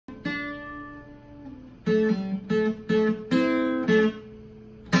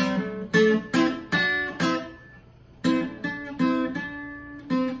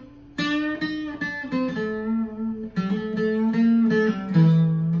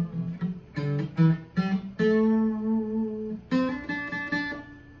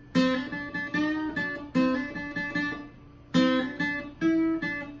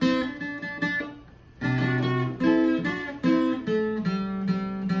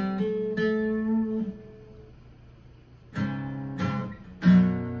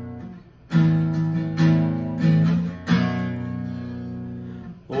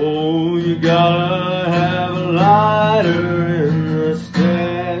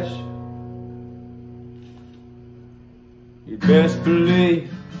best believe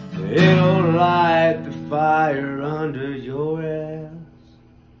it'll light the fire under your ass.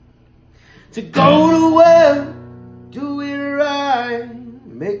 To go to work, do it right,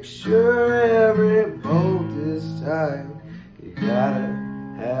 make sure every bolt is tight. You gotta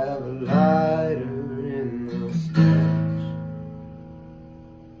have a lighter in the stash.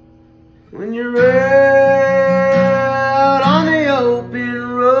 When you're out on the open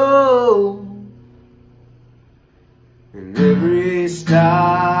road, and every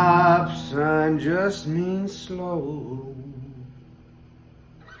stop sign just means slow.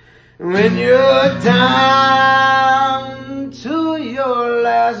 When you're down to your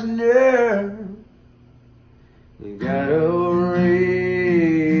last nerve, you gotta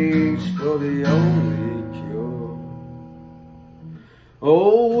reach for the only cure.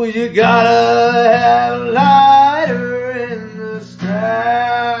 Oh, you gotta have a lighter in the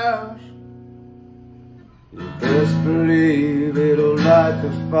stash. You best believe it'll light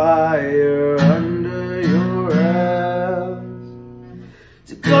the fire under your ass.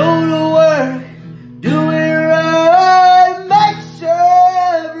 To go to work, do it right, make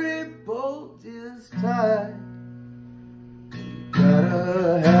sure every bolt is tight. You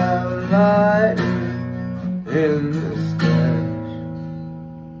gotta have a lighter in the stash.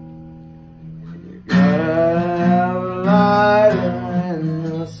 You gotta have a lighter in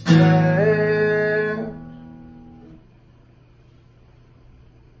the stash.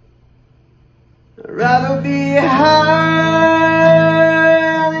 I'd rather be high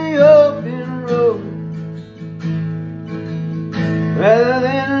on the open road rather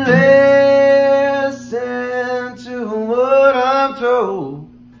than listen to what I'm told.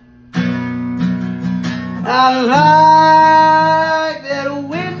 I like that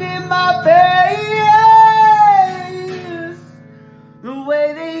wind in my face, the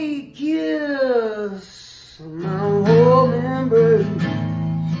way they kiss my warm embrace.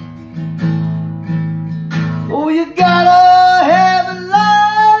 Oh, you gotta have a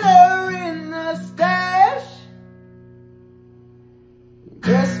lighter in the stash.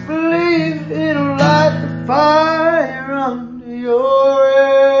 Best believe it'll light the fire under your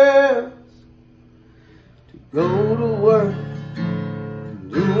ass. To go to work,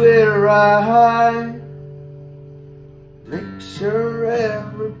 do it right, make sure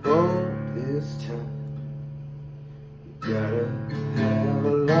every bolt is tight. You gotta have a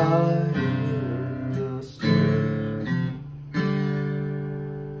lighter.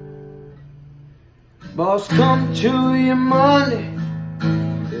 Boss come to you Monday,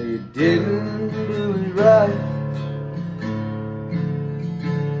 say you didn't do it right.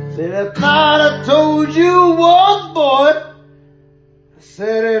 Said I thought I told you once, boy. I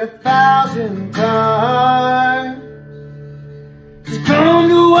said it 1,000 times. Just come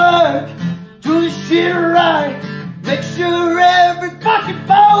to work, do the shit right, make sure every fucking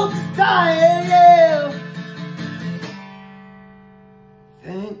bolt's tight, yeah.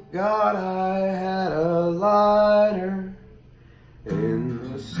 Thank God I had a lighter in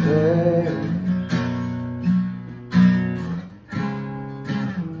the stash.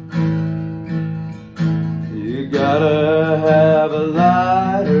 You gotta have a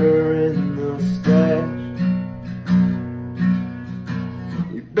lighter in the stash.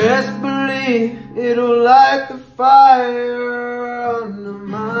 You best believe it'll light the fire under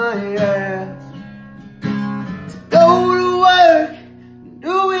my ass. To go to work,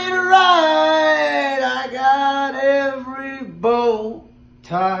 do it right, I got every bolt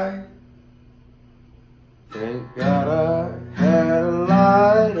tight. Thank God I had a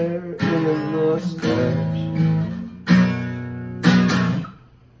lighter in the stash.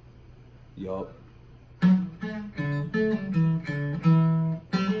 Yup.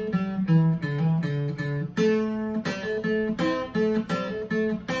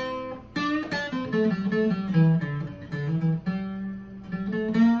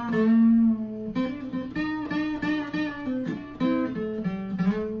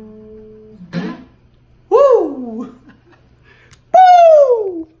 Woo!